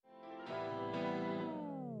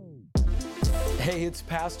Hey, it's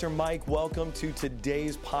Pastor Mike. Welcome to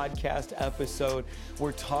today's podcast episode.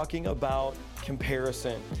 We're talking about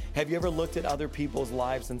comparison. Have you ever looked at other people's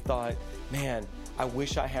lives and thought, man, I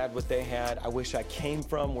wish I had what they had. I wish I came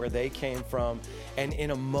from where they came from. And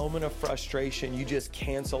in a moment of frustration, you just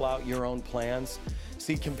cancel out your own plans.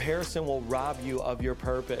 See, comparison will rob you of your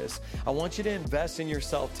purpose. I want you to invest in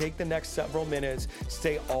yourself. Take the next several minutes,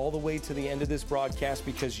 stay all the way to the end of this broadcast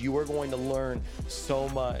because you are going to learn so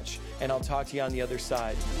much. And I'll talk to you on the other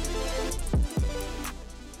side.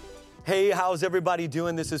 Hey, how's everybody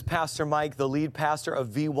doing? This is Pastor Mike, the lead pastor of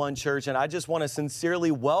V1 Church, and I just want to sincerely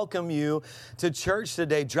welcome you to church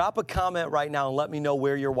today. Drop a comment right now and let me know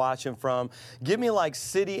where you're watching from. Give me like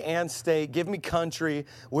city and state. Give me country.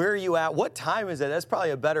 Where are you at? What time is it? That's probably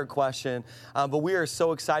a better question, but we are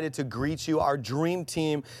so excited to greet you. Our dream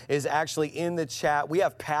team is actually in the chat. We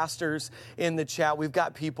have pastors in the chat. We've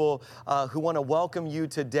got people who want to welcome you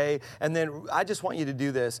today, and then I just want you to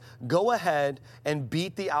do this. Go ahead and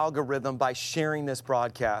beat the algorithm by sharing this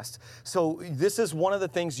broadcast. So this is one of the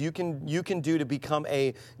things you can do to become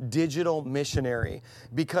a digital missionary,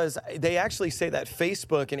 because they actually say that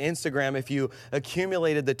Facebook and Instagram, if you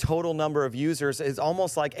accumulated the total number of users, is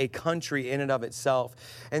almost like a country in and of itself.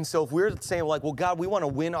 And so if we're saying like, well, God, we want to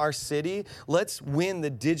win our city, let's win the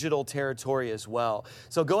digital territory as well.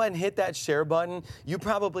 So go ahead and hit that share button. You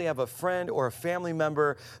probably have a friend or a family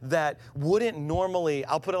member that wouldn't normally,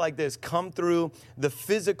 I'll put it like this, come through the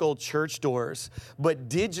physical church doors, but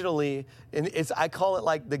digitally, and I call it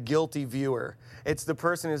like the guilty viewer. It's the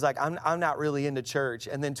person who's like, I'm not really into church.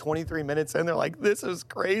 And then 23 minutes in, they're like, this is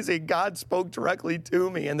crazy. God spoke directly to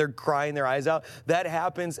me. And they're crying their eyes out. That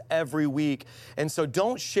happens every week. And so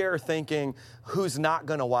don't share thinking who's not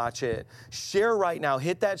going to watch it. Share right now.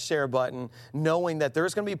 Hit that share button, knowing that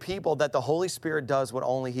there's going to be people that the Holy Spirit does what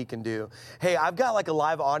only He can do. Hey, I've got like a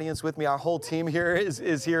live audience with me. Our whole team here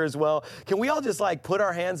is here as well. Can we all just like put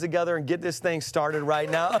our hands together and get this thing started right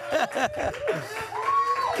now?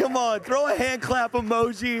 Come on, throw a hand clap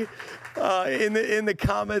emoji in the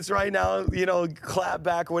comments right now, clap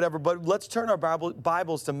back or whatever. But let's turn our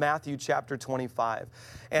Bibles to Matthew chapter 25.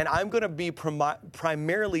 And I'm going to be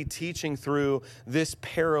primarily teaching through this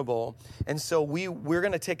parable. And so we're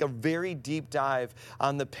going to take a very deep dive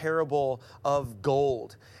on the parable of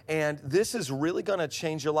gold. And this is really going to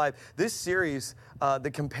change your life. This series,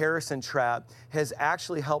 The Comparison Trap, has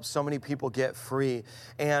actually helped so many people get free.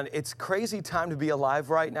 And it's crazy time to be alive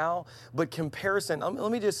right now. But comparison,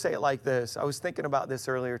 let me just say it like this. I was thinking about this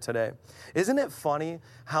earlier today. Isn't it funny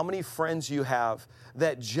how many friends you have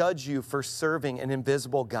that judge you for serving an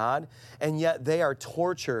invisible God, and yet they are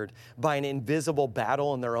tortured by an invisible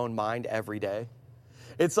battle in their own mind every day?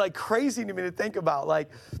 It's like crazy to me to think about.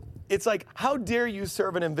 It's like, how dare you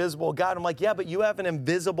serve an invisible God? I'm like, yeah, but you have an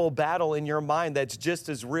invisible battle in your mind that's just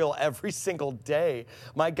as real every single day.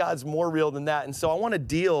 My God's more real than that. And so I want to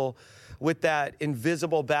deal with that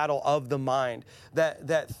invisible battle of the mind,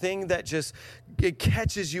 that thing that just, it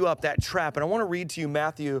catches you up, that trap. And I want to read to you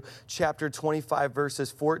Matthew chapter 25,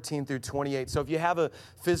 verses 14 through 28. So if you have a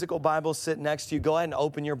physical Bible sit next to you, go ahead and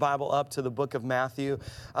open your Bible up to the book of Matthew.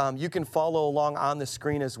 You can follow along on the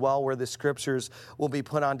screen as well, where the scriptures will be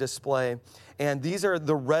put on display. And these are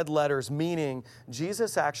the red letters, meaning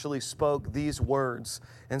Jesus actually spoke these words.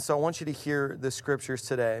 And so I want you to hear the scriptures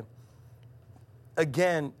today.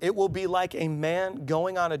 Again, it will be like a man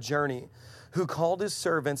going on a journey who called his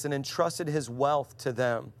servants and entrusted his wealth to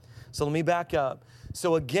them. So let me back up.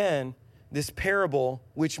 So again, this parable,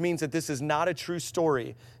 which means that this is not a true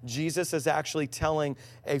story. Jesus is actually telling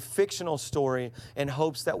a fictional story in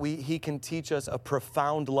hopes that he can teach us a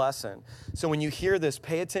profound lesson. So when you hear this,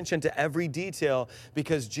 pay attention to every detail,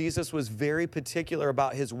 because Jesus was very particular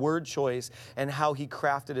about his word choice and how he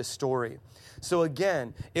crafted his story. So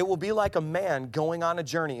again, it will be like a man going on a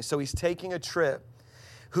journey. So he's taking a trip,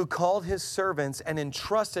 who called his servants and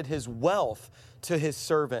entrusted his wealth to his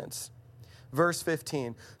servants. Verse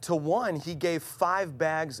 15, to one he gave 5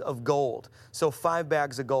 bags of gold. So 5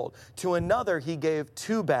 bags of gold. To another he gave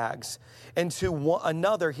 2 bags. And to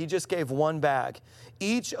another he just gave 1 bag,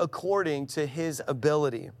 each according to his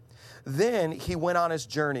ability. Then he went on his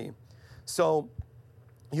journey. So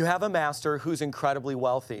you have a master who's incredibly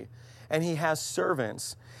wealthy, and he has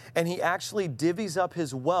servants, and he actually divvies up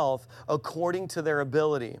his wealth according to their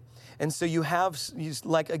ability. And so you have,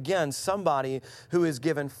 like, again, somebody who is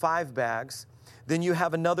given 5 bags. Then you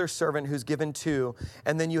have another servant who's given 2.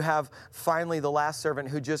 And then you have finally the last servant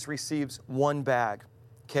who just receives 1 bag.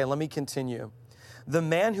 Okay, let me continue. The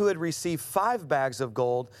man who had received 5 bags of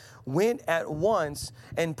gold went at once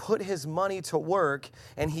and put his money to work,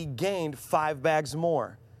 and he gained 5 bags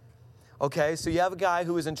more. Okay, so you have a guy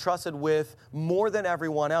who is entrusted with more than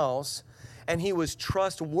everyone else, and he was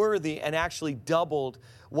trustworthy and actually doubled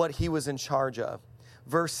what he was in charge of.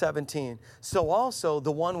 Verse 17, so also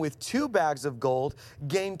the one with 2 bags of gold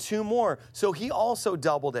gained 2 more. So he also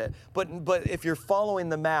doubled it. But if you're following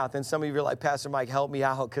the math, and some of you are like, Pastor Mike, help me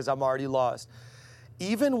out because I'm already lost.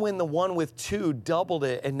 Even when the one with 2 doubled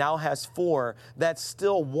it and now has 4, that's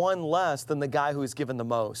still 1 less than the guy who's given the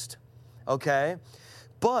most. Okay?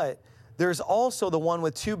 But there's also the one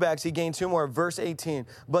with 2 bags, he gained 2 more. Verse 18,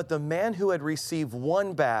 but the man who had received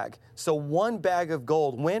 1 bag, so 1 bag of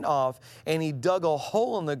gold, went off and he dug a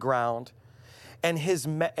hole in the ground and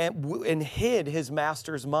hid his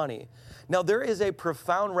master's money. Now there is a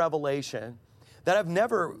profound revelation that I've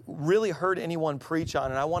never really heard anyone preach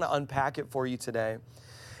on, and I want to unpack it for you today.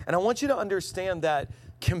 And I want you to understand that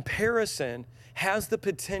comparison has the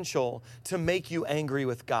potential to make you angry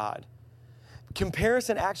with God.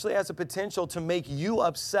 Comparison actually has the potential to make you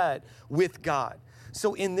upset with God.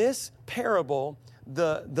 So in this parable,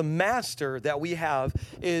 the master that we have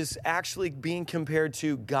is actually being compared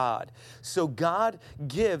to God. So God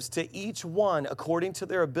gives to each one, according to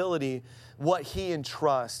their ability, what he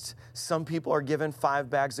entrusts. Some people are given 5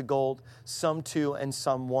 bags of gold, some 2, and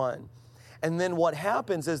some 1. And then what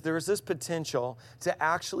happens is there's this potential to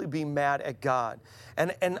actually be mad at God.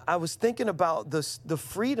 And I was thinking about the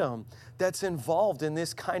freedom that's involved in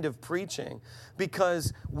this kind of preaching,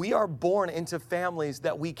 because we are born into families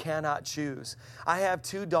that we cannot choose. I have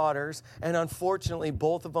 2 daughters, and unfortunately,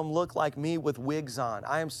 both of them look like me with wigs on.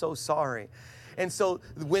 I am so sorry. And so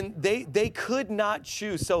when they could not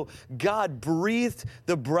choose, so God breathed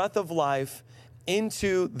the breath of life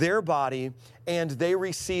into their body, and they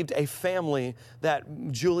received a family that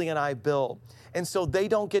Julie and I built. And so they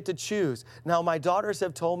don't get to choose. Now, my daughters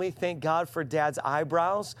have told me, thank God for Dad's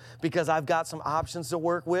eyebrows, because I've got some options to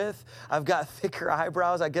work with. I've got thicker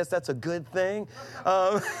eyebrows. I guess that's a good thing.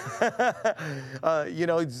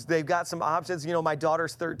 They've got some options. My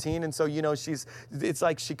daughter's 13, and so, it's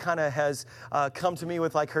like she kind of has come to me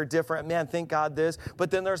with like her different, man, thank God this. But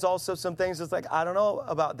then there's also some things that's like, I don't know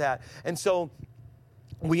about that. And so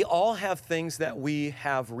we all have things that we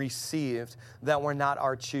have received that were not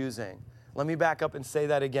our choosing. Let me back up and say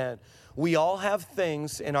that again. We all have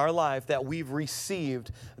things in our life that we've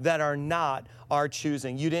received that are not our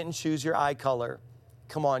choosing. You didn't choose your eye color.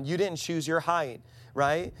 Come on, you didn't choose your height,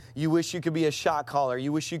 right? You wish you could be a shot caller.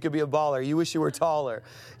 You wish you could be a baller. You wish you were taller.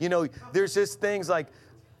 There's just things like,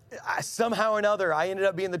 somehow or another, I ended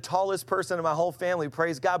up being the tallest person in my whole family,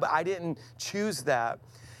 praise God, but I didn't choose that.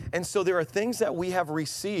 And so there are things that we have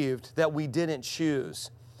received that we didn't choose.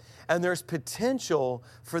 And there's potential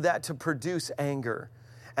for that to produce anger.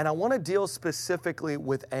 And I want to deal specifically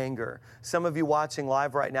with anger. Some of you watching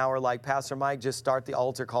live right now are like, Pastor Mike, just start the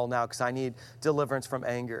altar call now because I need deliverance from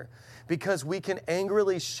anger. Because we can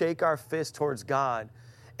angrily shake our fist towards God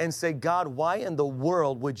and say, God, why in the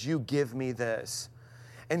world would you give me this?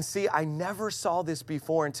 And see, I never saw this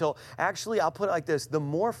before until, actually, I'll put it like this. The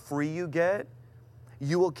more free you get,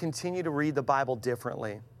 you will continue to read the Bible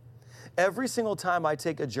differently. Every single time I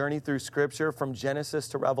take a journey through Scripture from Genesis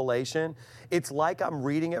to Revelation, it's like I'm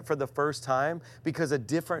reading it for the first time because a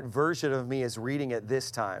different version of me is reading it this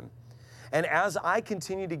time. And as I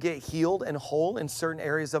continue to get healed and whole in certain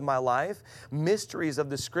areas of my life, mysteries of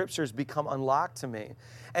the Scriptures become unlocked to me.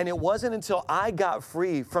 And it wasn't until I got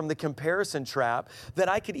free from the comparison trap that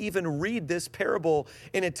I could even read this parable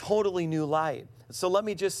in a totally new light. So let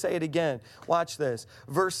me just say it again. Watch this.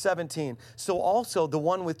 Verse 17. So also the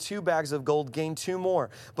one with 2 bags of gold gained 2 more.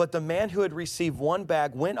 But the man who had received 1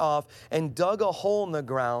 bag went off and dug a hole in the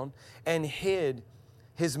ground and hid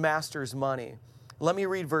his master's money. Let me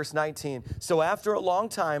read verse 19. So after a long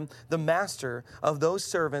time, the master of those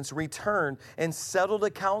servants returned and settled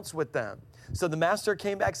accounts with them. So the master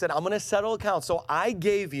came back and said, I'm going to settle accounts. So I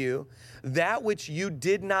gave you that which you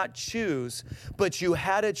did not choose, but you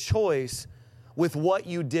had a choice with what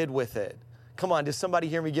you did with it. Come on, does somebody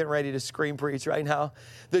hear me getting ready to scream preach right now?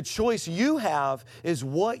 The choice you have is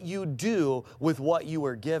what you do with what you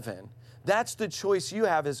were given. That's the choice you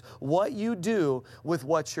have, is what you do with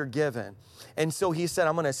what you're given. And so he said,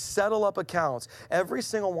 I'm going to settle up accounts. Every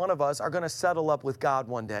single one of us are going to settle up with God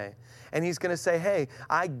one day. And he's going to say, hey,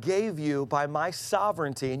 I gave you by my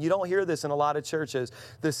sovereignty. And you don't hear this in a lot of churches.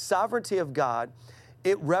 The sovereignty of God,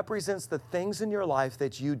 it represents the things in your life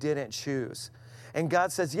that you didn't choose. And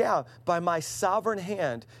God says, yeah, by my sovereign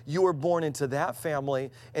hand, you were born into that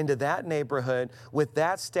family, into that neighborhood, with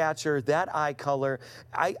that stature, that eye color.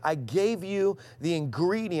 I gave you the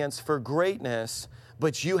ingredients for greatness,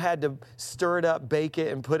 but you had to stir it up, bake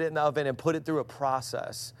it, and put it in the oven and put it through a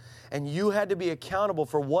process. And you had to be accountable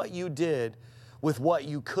for what you did with what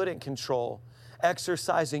you couldn't control,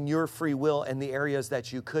 exercising your free will in the areas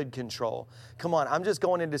that you could control. Come on, I'm just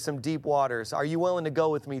going into some deep waters. Are you willing to go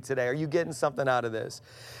with me today? Are you getting something out of this?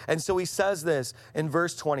 And so he says this in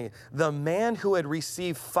verse 20, the man who had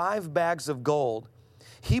received 5 bags of gold,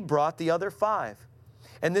 he brought the other 5.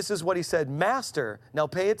 And this is what he said, Master, now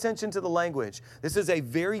pay attention to the language. This is a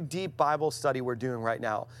very deep Bible study we're doing right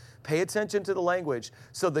now. Pay attention to the language.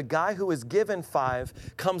 So the guy who was given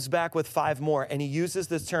 5 comes back with 5 more, and he uses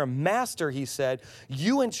this term, Master, he said,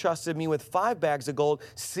 you entrusted me with 5 bags of gold.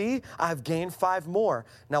 See, I've gained 5 more.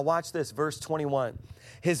 Now watch this, verse 21.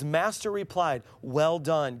 His master replied, well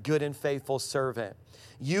done, good and faithful servant.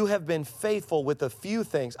 You have been faithful with a few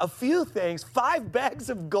things. A few things? 5 bags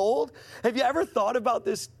of gold? Have you ever thought about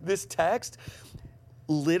this text?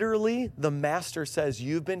 Literally, the master says,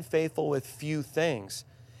 you've been faithful with few things.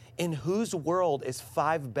 In whose world is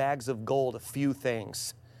 5 bags of gold a few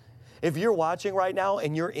things? If you're watching right now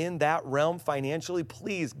and you're in that realm financially,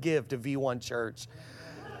 please give to V1 Church.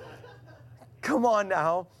 Come on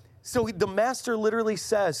now. So the master literally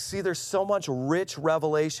says, see, there's so much rich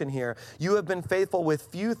revelation here. You have been faithful with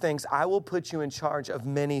few things. I will put you in charge of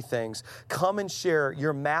many things. Come and share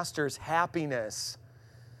your master's happiness.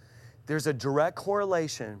 There's a direct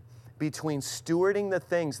correlation between stewarding the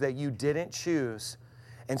things that you didn't choose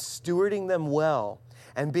and stewarding them well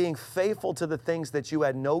and being faithful to the things that you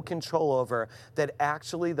had no control over, that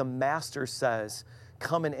actually the master says,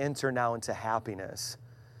 come and enter now into happiness.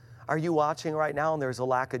 Are you watching right now and there's a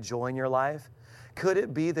lack of joy in your life? Could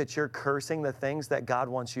it be that you're cursing the things that God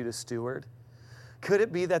wants you to steward? Could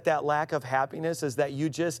it be that that lack of happiness is that you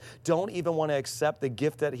just don't even want to accept the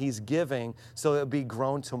gift that he's giving so it'll be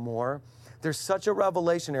grown to more? There's such a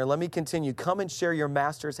revelation here. Let me continue. Come and share your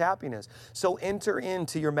master's happiness. So enter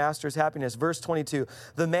into your master's happiness. Verse 22,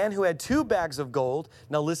 the man who had 2 bags of gold,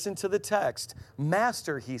 now listen to the text.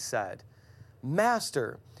 Master, he said,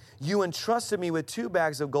 Master, you entrusted me with 2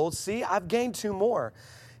 bags of gold. See, I've gained 2 more.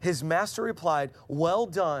 His master replied, well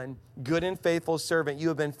done, good and faithful servant. You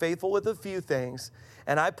have been faithful with a few things,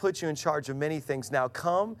 and I put you in charge of many things. Now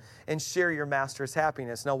come and share your master's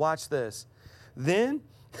happiness. Now watch this. Then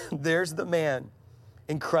there's the man,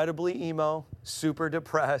 incredibly emo, super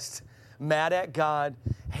depressed, mad at God,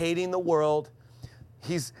 hating the world.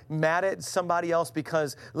 He's mad at somebody else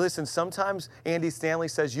because, listen, sometimes Andy Stanley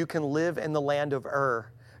says you can live in the land of Ur.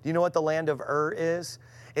 Do you know what the land of Ur is?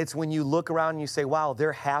 It's when you look around and you say, wow,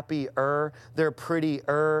 they're happy-er, they're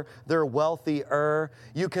pretty-er, they're wealthy-er.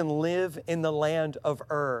 You can live in the land of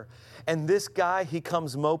Ur. And this guy, he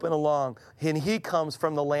comes moping along, and he comes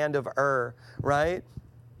from the land of Ur, right?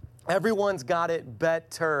 Everyone's got it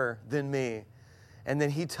better than me. And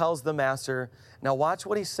then he tells the master, now watch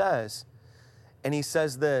what he says. And he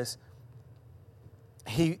says this,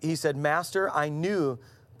 he said, Master, I knew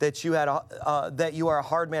that you are a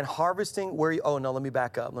hard man harvesting where you, let me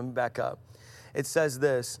back up. It says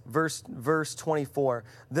this, verse 24,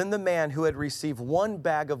 then the man who had received 1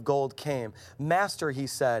 bag of gold came. Master, he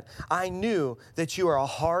said, I knew that you are a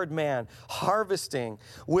hard man, harvesting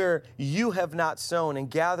where you have not sown and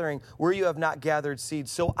gathering where you have not gathered seed.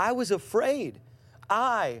 So I was afraid.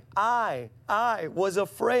 I was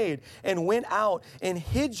afraid and went out and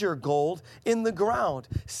hid your gold in the ground.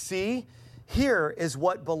 See, here is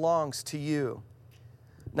what belongs to you.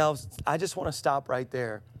 Now, I just want to stop right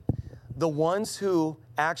there. The ones who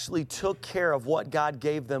actually took care of what God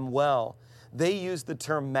gave them well, they used the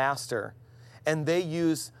term master, and they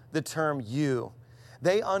used the term you.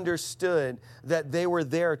 They understood that they were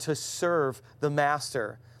there to serve the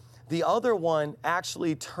master. The other one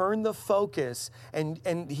actually turned the focus,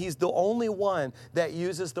 and he's the only one that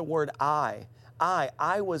uses the word I.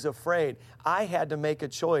 I was afraid. I had to make a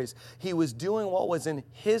choice. He was doing what was in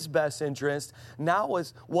his best interest, not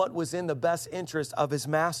what was in the best interest of his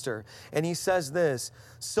master. And he says this,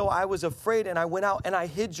 so I was afraid and I went out and I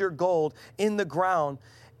hid your gold in the ground.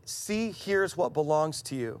 See, here's what belongs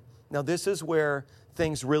to you. Now, this is where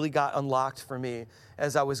things really got unlocked for me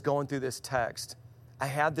as I was going through this text. I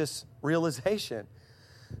had this realization.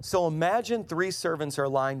 So imagine 3 servants are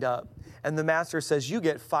lined up, and the master says, you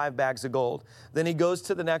get 5 bags of gold. Then he goes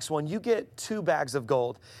to the next one, you get 2 bags of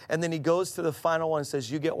gold. And then he goes to the final one and says,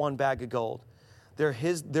 you get 1 bag of gold. There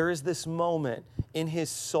is this moment in his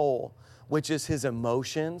soul, which is his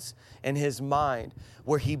emotions and his mind,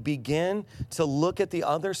 where he began to look at the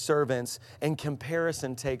other servants and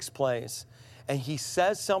comparison takes place. And he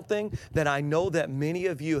says something that I know that many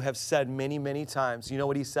of you have said many, many times. You know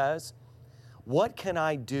what he says? What can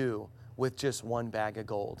I do with just one bag of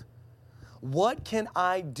gold? What can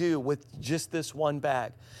I do with just this one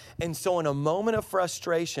bag? And so in a moment of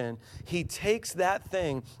frustration, he takes that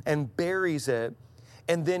thing and buries it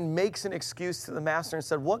and then makes an excuse to the master and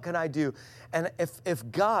said, what can I do? And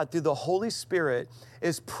if God, through the Holy Spirit,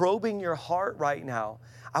 is probing your heart right now,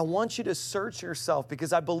 I want you to search yourself,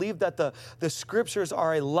 because I believe that the scriptures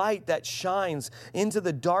are a light that shines into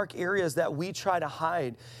the dark areas that we try to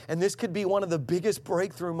hide. And this could be one of the biggest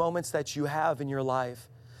breakthrough moments that you have in your life.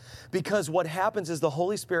 Because what happens is the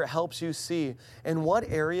Holy Spirit helps you see in what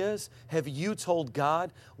areas have you told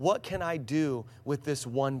God, what can I do with this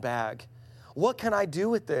one bag? What can I do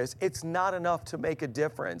with this? It's not enough to make a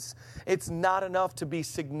difference. It's not enough to be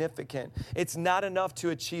significant. It's not enough to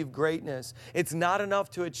achieve greatness. It's not enough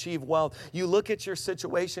to achieve wealth. You look at your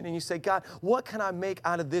situation and you say, God, what can I make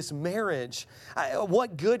out of this marriage?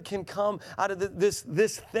 What good can come out of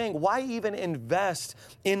this thing? Why even invest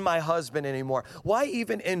in my husband anymore? Why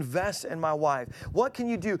even invest in my wife? What can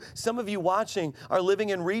you do? Some of you watching are living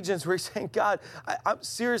in regions where you're saying, God,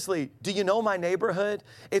 seriously, do you know my neighborhood?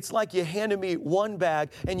 It's like you handed me one bag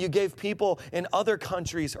and you gave people in other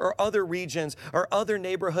countries or other regions or other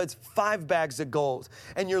neighborhoods 5 bags of gold.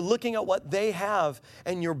 And you're looking at what they have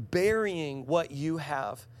and you're burying what you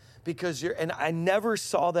have. Because and I never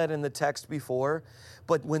saw that in the text before,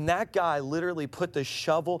 but when that guy literally put the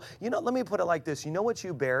shovel, let me put it like this. You know what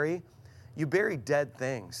you bury? You bury dead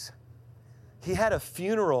things. He had a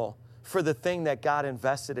funeral for the thing that God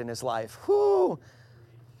invested in his life. Whoo!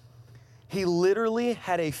 He literally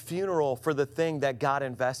had a funeral for the thing that God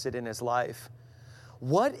invested in his life.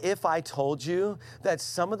 What if I told you that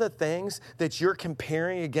some of the things that you're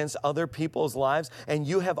comparing against other people's lives and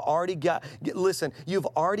you have already you've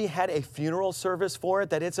already had a funeral service for it,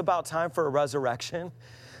 that it's about time for a resurrection?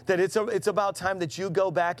 That it's about time that you go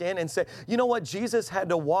back in and say, you know what? Jesus had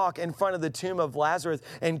to walk in front of the tomb of Lazarus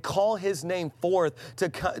and call his name forth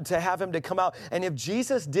to have him to come out. And if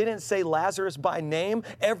Jesus didn't say Lazarus by name,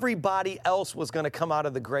 everybody else was going to come out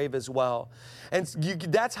of the grave as well. And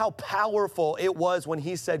that's how powerful it was when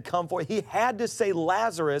he said, come forth. He had to say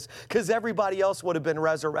Lazarus because everybody else would have been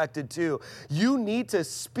resurrected too. You need to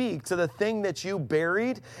speak to the thing that you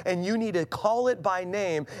buried, and you need to call it by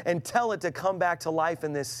name and tell it to come back to life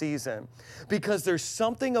in this season. Because there's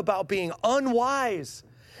something about being unwise,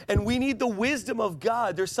 and we need the wisdom of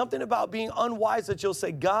God. There's something about being unwise that you'll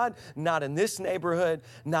say, God, not in this neighborhood,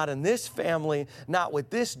 not in this family, not with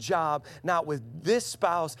this job, not with this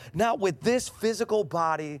spouse, not with this physical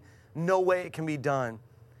body. No way it can be done.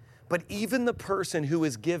 But even the person who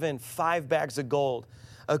is given 5 bags of gold,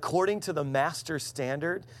 according to the master's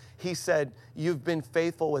standard, he said, you've been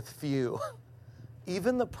faithful with few.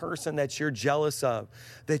 Even the person that you're jealous of,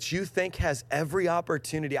 that you think has every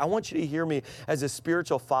opportunity. I want you to hear me as a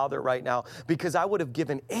spiritual father right now, because I would have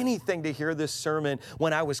given anything to hear this sermon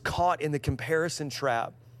when I was caught in the comparison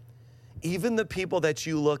trap. Even the people that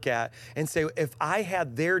you look at and say, if I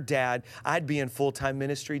had their dad, I'd be in full-time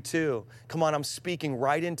ministry too. Come on, I'm speaking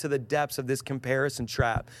right into the depths of this comparison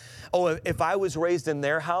trap. Oh, if I was raised in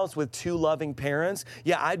their house with 2 loving parents,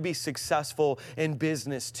 yeah, I'd be successful in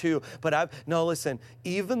business too. But listen,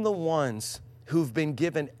 even the ones who've been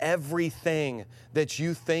given everything that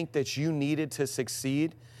you think that you needed to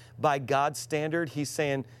succeed, by God's standard, he's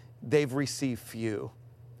saying they've received few.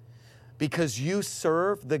 Because you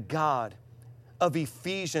serve the God of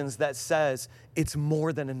Ephesians that says it's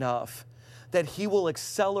more than enough. That he will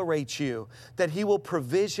accelerate you, that he will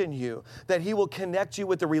provision you, that he will connect you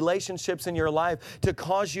with the relationships in your life to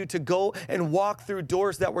cause you to go and walk through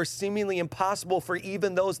doors that were seemingly impossible for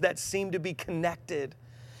even those that seem to be connected.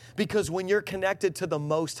 Because when you're connected to the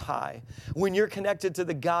Most High, when you're connected to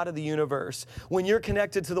the God of the universe, when you're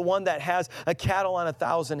connected to the one that has a cattle on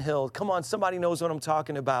 1,000 hills, come on, somebody knows what I'm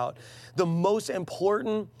talking about. The most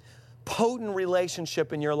important, potent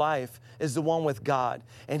relationship in your life is the one with God.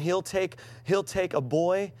 And he'll take a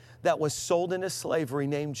boy that was sold into slavery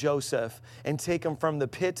named Joseph and take him from the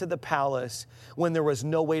pit to the palace when there was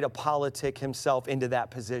no way to politic himself into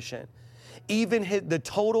that position. Even the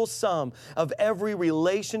total sum of every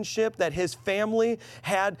relationship that his family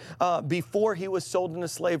had before he was sold into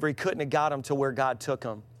slavery couldn't have got him to where God took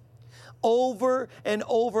him. Over and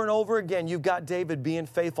over and over again, you've got David being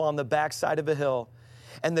faithful on the backside of a hill.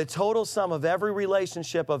 And the total sum of every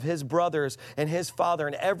relationship of his brothers and his father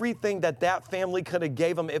and everything that family could have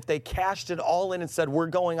gave him, if they cashed it all in and said, we're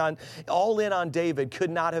going on all in on David, could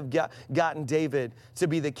not have gotten David to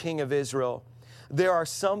be the king of Israel. There are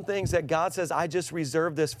some things that God says, I just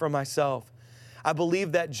reserve this for myself. I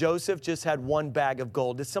believe that Joseph just had one bag of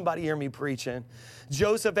gold. Did somebody hear me preaching?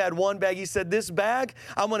 Joseph had one bag. He said, this bag,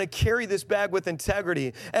 I'm going to carry this bag with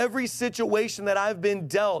integrity. Every situation that I've been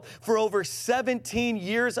dealt for over 17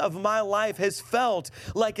 years of my life has felt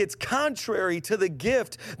like it's contrary to the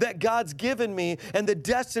gift that God's given me and the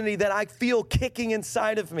destiny that I feel kicking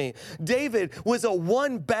inside of me. David was a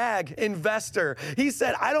one bag investor. He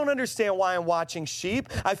said, I don't understand why I'm watching sheep.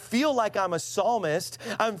 I feel like I'm a psalmist.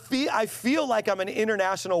 I feel like I'm an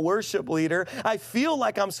international worship leader. I feel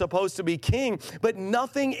like I'm supposed to be king, but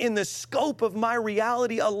nothing in the scope of my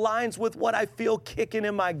reality aligns with what I feel kicking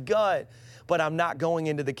in my gut. But I'm not going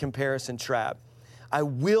into the comparison trap. I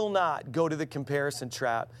will not go to the comparison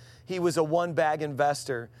trap. He was a one-bag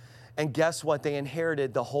investor. And guess what? They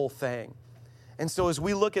inherited the whole thing. And so as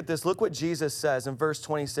we look at this, look what Jesus says in verse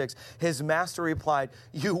 26. His master replied,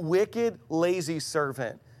 you wicked, lazy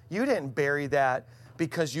servant. You didn't bury that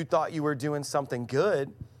because you thought you were doing something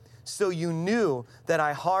good. So you knew that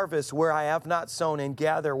I harvest where I have not sown and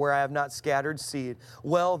gather where I have not scattered seed.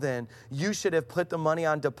 Well then, you should have put the money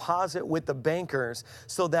on deposit with the bankers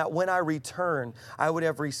so that when I return, I would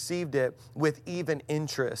have received it with even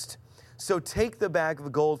interest. So take the bag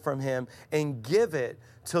of gold from him and give it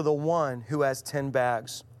to the one who has 10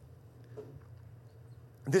 bags.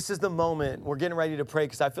 This is the moment we're getting ready to pray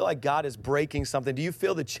because I feel like God is breaking something. Do you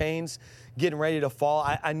feel the chains getting ready to fall?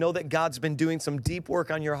 I know that God's been doing some deep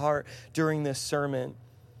work on your heart during this sermon.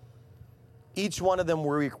 Each one of them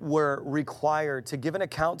were required to give an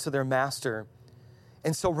account to their master.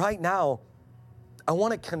 And so right now, I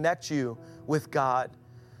want to connect you with God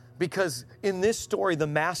because in this story, the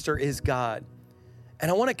master is God.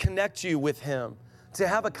 And I want to connect you with him, to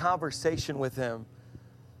have a conversation with him.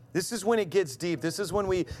 This is when it gets deep. This is when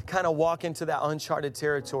we kind of walk into that uncharted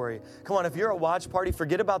territory. Come on, if you're a watch party,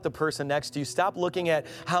 forget about the person next to you. Stop looking at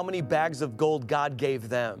how many bags of gold God gave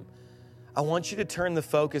them. I want you to turn the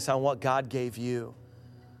focus on what God gave you.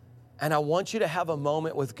 And I want you to have a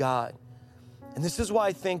moment with God. And this is why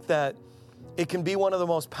I think that it can be one of the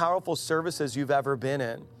most powerful services you've ever been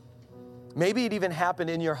in. Maybe it even happened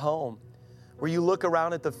in your home where you look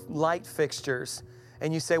around at the light fixtures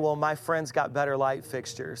and you say, well, my friend's got better light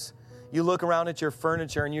fixtures. You look around at your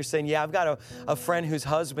furniture and you're saying, yeah, I've got a friend whose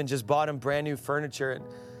husband just bought him brand new furniture. And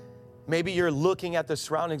maybe you're looking at the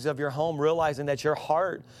surroundings of your home, realizing that your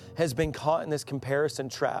heart has been caught in this comparison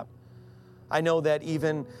trap. I know that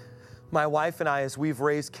even my wife and I, as we've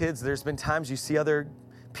raised kids, there's been times you see other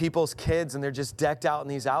people's kids and they're just decked out in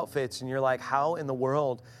these outfits and you're like, how in the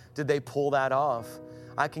world did they pull that off?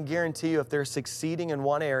 I can guarantee you if they're succeeding in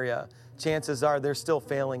one area, chances are they're still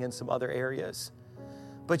failing in some other areas.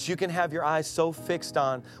 But you can have your eyes so fixed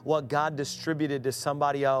on what God distributed to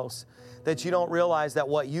somebody else that you don't realize that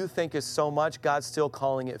what you think is so much, God's still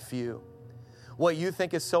calling it few. What you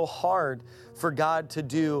think is so hard for God to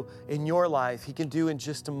do in your life, He can do in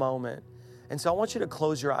just a moment. And so I want you to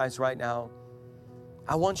close your eyes right now.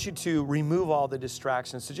 I want you to remove all the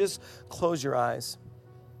distractions. So just close your eyes.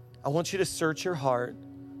 I want you to search your heart.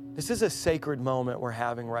 This is a sacred moment we're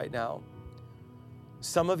having right now.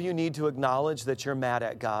 Some of you need to acknowledge that you're mad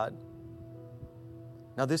at God.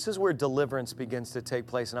 Now, this is where deliverance begins to take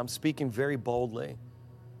place, and I'm speaking very boldly.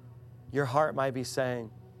 Your heart might be saying,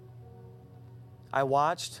 I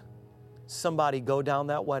watched somebody go down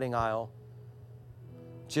that wedding aisle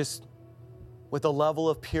just with a level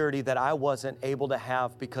of purity that I wasn't able to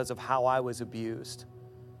have because of how I was abused.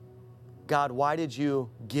 God, why did you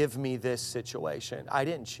give me this situation? I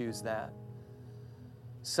didn't choose that.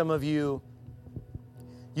 Some of you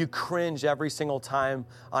cringe every single time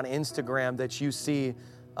on Instagram that you see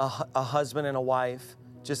a husband and a wife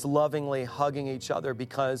just lovingly hugging each other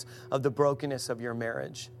because of the brokenness of your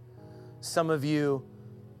marriage. Some of you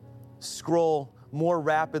scroll more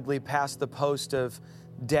rapidly past the post of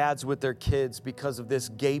dads with their kids because of this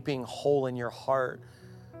gaping hole in your heart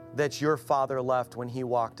that your father left when he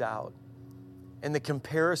walked out. And the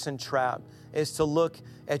comparison trap is to look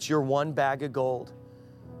at your one bag of gold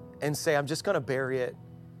and say, I'm just going to bury it.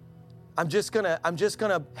 I'm just going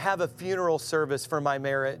to have a funeral service for my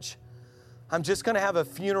marriage. I'm just going to have a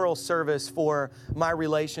funeral service for my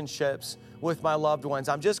relationships with my loved ones.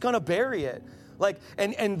 I'm just going to bury it.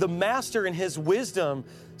 And the master in his wisdom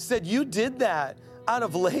said, you did that out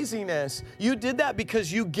of laziness. You did that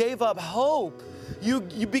because you gave up hope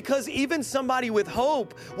Because even somebody with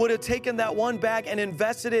hope would have taken that one bag and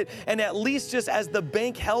invested it, and at least just as the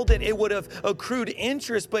bank held it, it would have accrued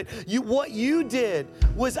interest. But what you did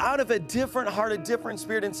was out of a different heart, a different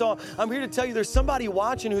spirit. And so I'm here to tell you, there's somebody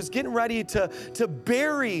watching who's getting ready to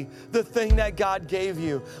bury the thing that God gave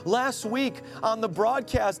you. Last week on the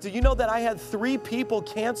broadcast, do you know that I had 3 people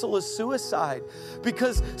cancel a suicide?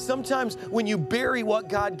 Because sometimes when you bury what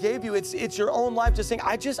God gave you, it's your own life just saying,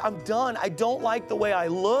 I'm done. I don't like the way I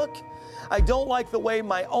look. I don't like the way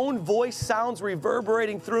my own voice sounds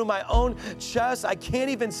reverberating through my own chest. I can't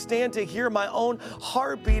even stand to hear my own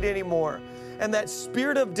heartbeat anymore. And that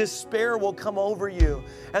spirit of despair will come over you.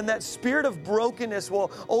 And that spirit of brokenness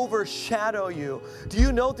will overshadow you. Do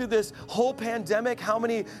you know through this whole pandemic how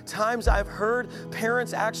many times I've heard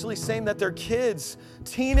parents actually saying that their kids,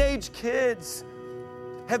 teenage kids,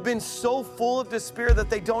 have been so full of despair that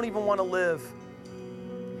they don't even want to live.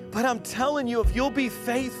 But I'm telling you, if you'll be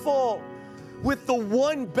faithful with the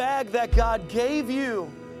one bag that God gave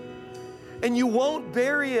you, and you won't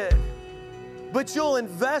bury it, but you'll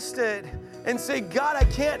invest it and say, God, I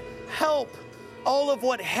can't help all of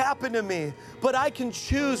what happened to me, but I can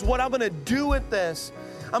choose what I'm going to do with this.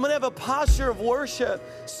 I'm going to have a posture of worship,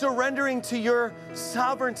 surrendering to your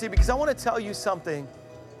sovereignty, because I want to tell you something.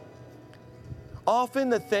 Often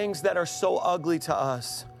the things that are so ugly to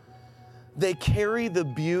us, they carry the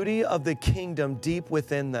beauty of the kingdom deep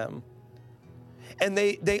within them. And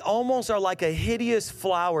they almost are like a hideous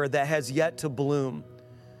flower that has yet to bloom.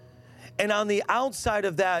 And on the outside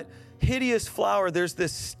of that hideous flower, there's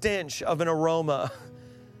this stench of an aroma.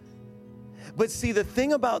 But see, the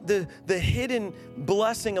thing about the hidden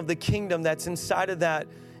blessing of the kingdom that's inside of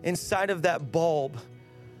that bulb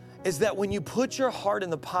is that when you put your heart in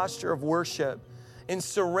the posture of worship and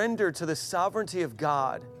surrender to the sovereignty of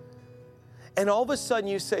God, and all of a sudden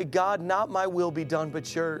you say, God, not my will be done,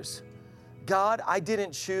 but yours. God, I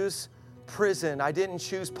didn't choose prison. I didn't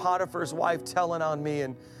choose Potiphar's wife telling on me,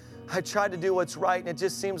 and I tried to do what's right, and it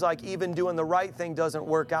just seems like even doing the right thing doesn't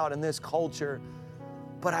work out in this culture.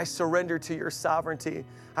 But I surrender to your sovereignty.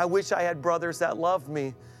 I wish I had brothers that loved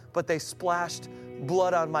me, but they splashed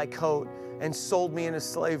blood on my coat and sold me into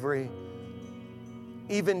slavery.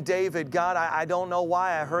 Even David, God, I don't know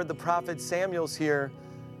why. I heard the prophet Samuel's here,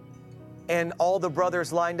 and all the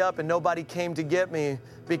brothers lined up and nobody came to get me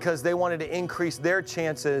because they wanted to increase their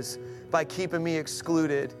chances by keeping me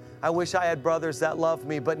excluded. I wish I had brothers that loved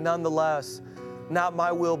me, but nonetheless, not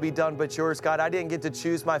my will be done, but yours, God. I didn't get to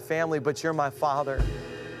choose my family, but you're my Father.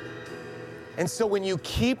 And so when you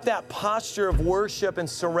keep that posture of worship and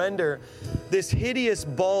surrender, this hideous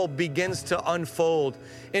bulb begins to unfold,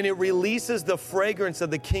 and it releases the fragrance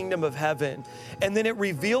of the kingdom of heaven. And then it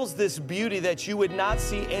reveals this beauty that you would not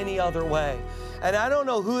see any other way. And I don't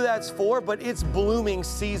know who that's for, but it's blooming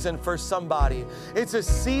season for somebody. It's a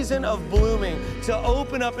season of blooming to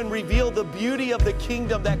open up and reveal the beauty of the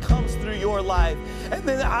kingdom that comes through your life. And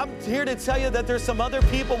then I'm here to tell you that there's some other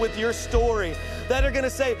people with your story that are going to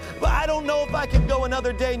say, but I don't know if I can go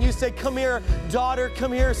another day. And you say, come here, daughter,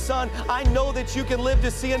 come here, son. I know that you can live to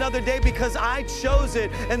see another day because I chose it.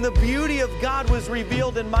 And the beauty of God was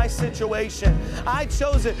revealed in my situation. I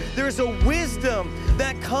chose it. There's a wisdom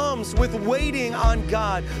that comes with waiting on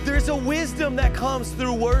God. There's a wisdom that comes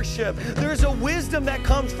through worship. There's a wisdom that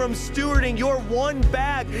comes from stewarding your one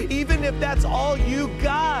bag, even if that's all you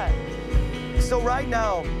got. So right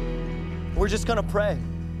now, we're just going to pray.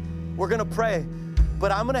 We're going to pray.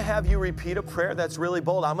 But I'm going to have you repeat a prayer that's really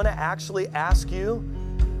bold. I'm going to actually ask you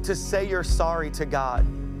to say you're sorry to God.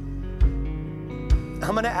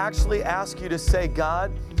 I'm going to actually ask you to say,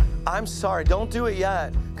 God, I'm sorry. Don't do it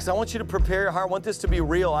yet, because I want you to prepare your heart. I want this to be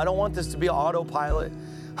real. I don't want this to be autopilot.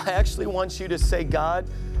 I actually want you to say, God,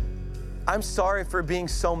 I'm sorry for being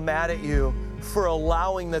so mad at you for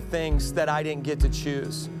allowing the things that I didn't get to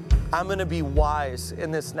choose. I'm going to be wise in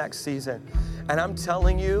this next season. And I'm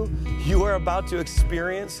telling you, you are about to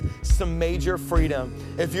experience some major freedom.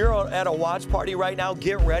 If you're at a watch party right now,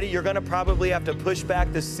 get ready. You're going to probably have to push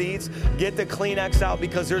back the seats, get the Kleenex out,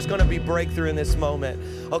 because there's going to be breakthrough in this moment.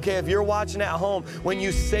 Okay, if you're watching at home, when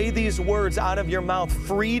you say these words out of your mouth,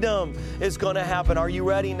 freedom is going to happen. Are you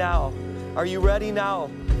ready now? Are you ready now?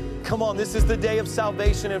 Come on, this is the day of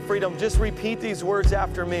salvation and freedom. Just repeat these words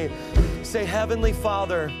after me. Say, Heavenly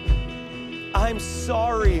Father, I'm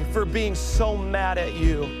sorry for being so mad at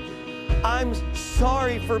you. I'm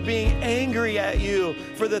sorry for being angry at you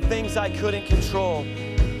for the things I couldn't control.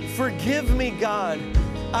 Forgive me, God.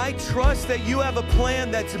 I trust that you have a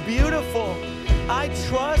plan that's beautiful. I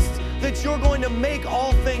trust that you're going to make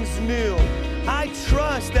all things new. I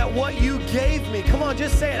trust that what you gave me, come on,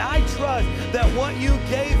 just say it. I trust that what you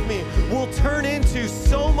gave me will turn into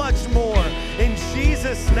so much more. In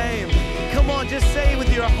Jesus' name. Come on, just say it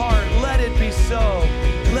with your heart. Let it be so.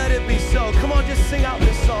 Let it be so. Come on, just sing out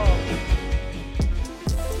this song.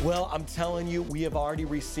 Well, I'm telling you, we have already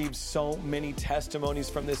received so many testimonies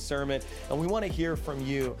from this sermon, and we want to hear from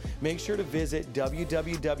you. Make sure to visit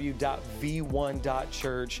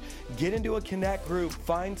www.v1.church. Get into a connect group.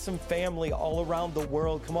 Find some family all around the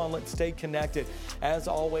world. Come on, let's stay connected. As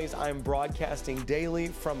always, I'm broadcasting daily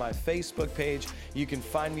from my Facebook page. You can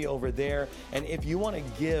find me over there. And if you want to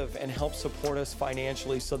give and help support us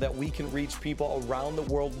financially so that we can reach people around the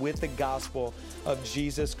world with the gospel of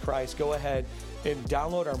Jesus Christ, go ahead and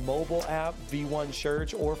download our mobile app, V1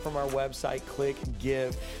 Church, or from our website, click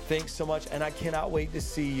Give. Thanks so much, and I cannot wait to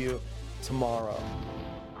see you tomorrow.